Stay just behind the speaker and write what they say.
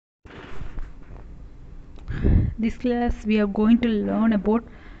This class we are going to learn about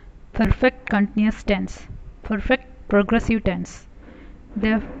perfect continuous tense, perfect progressive tense.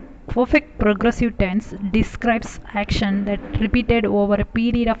 The perfect progressive tense describes action that repeated over a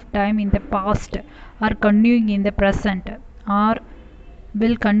period of time in the past or continuing in the present or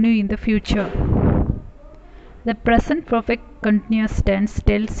will continue in the future. The present perfect continuous tense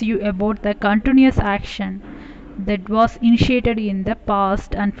tells you about the continuous action that was initiated in the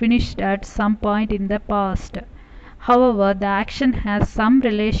past and finished at some point in the past. However, the action has some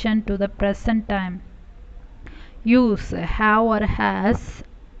relation to the present time. Use have or has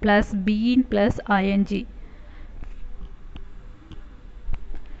plus been plus ing.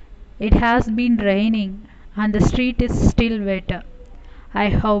 It has been raining and the street is still wet. I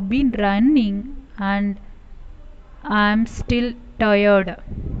have been running and I am still tired.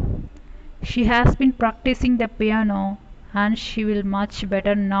 She has been practicing the piano and she will much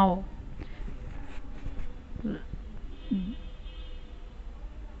better now.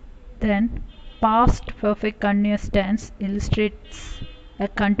 Then, past perfect continuous tense illustrates a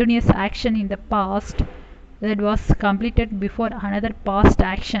continuous action in the past that was completed before another past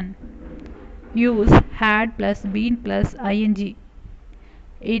action. Use had plus been plus ing.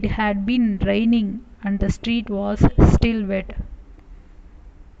 It had been raining and the street was still wet.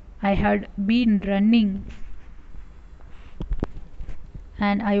 I had been running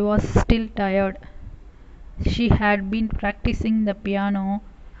and I was still tired. She had been practicing the piano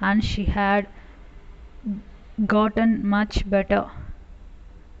and she had gotten much better.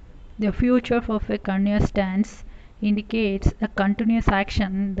 The future perfect continuous tense indicates a continuous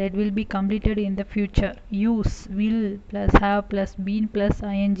action that will be completed in the future. Use will plus have plus been plus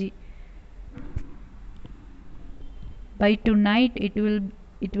ing. By tonight it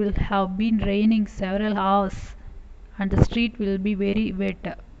will have been raining several hours and the street will be very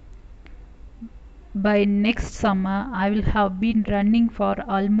wet. By next summer I will have been running for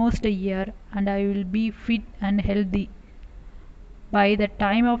almost a year and I will be fit and healthy. By the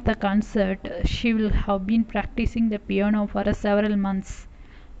time of the concert she will have been practicing the piano for several months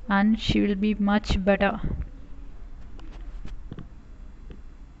and she will be much better.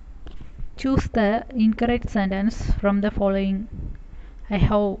 Choose the incorrect sentence from the following. I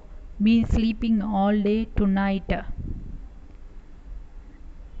have been sleeping all day tonight.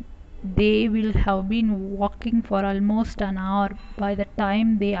 They will have been walking for almost an hour by the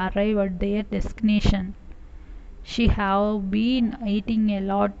time they arrive at their destination. She have been eating a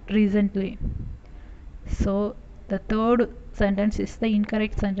lot recently. So the third sentence is the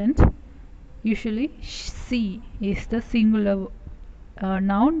incorrect sentence. Usually she is the singular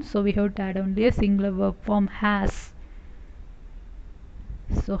noun, so we have to add only a singular verb form has.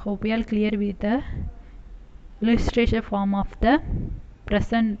 So hope you are clear with the illustration form of the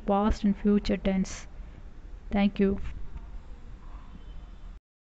present, past and future tense. Thank you.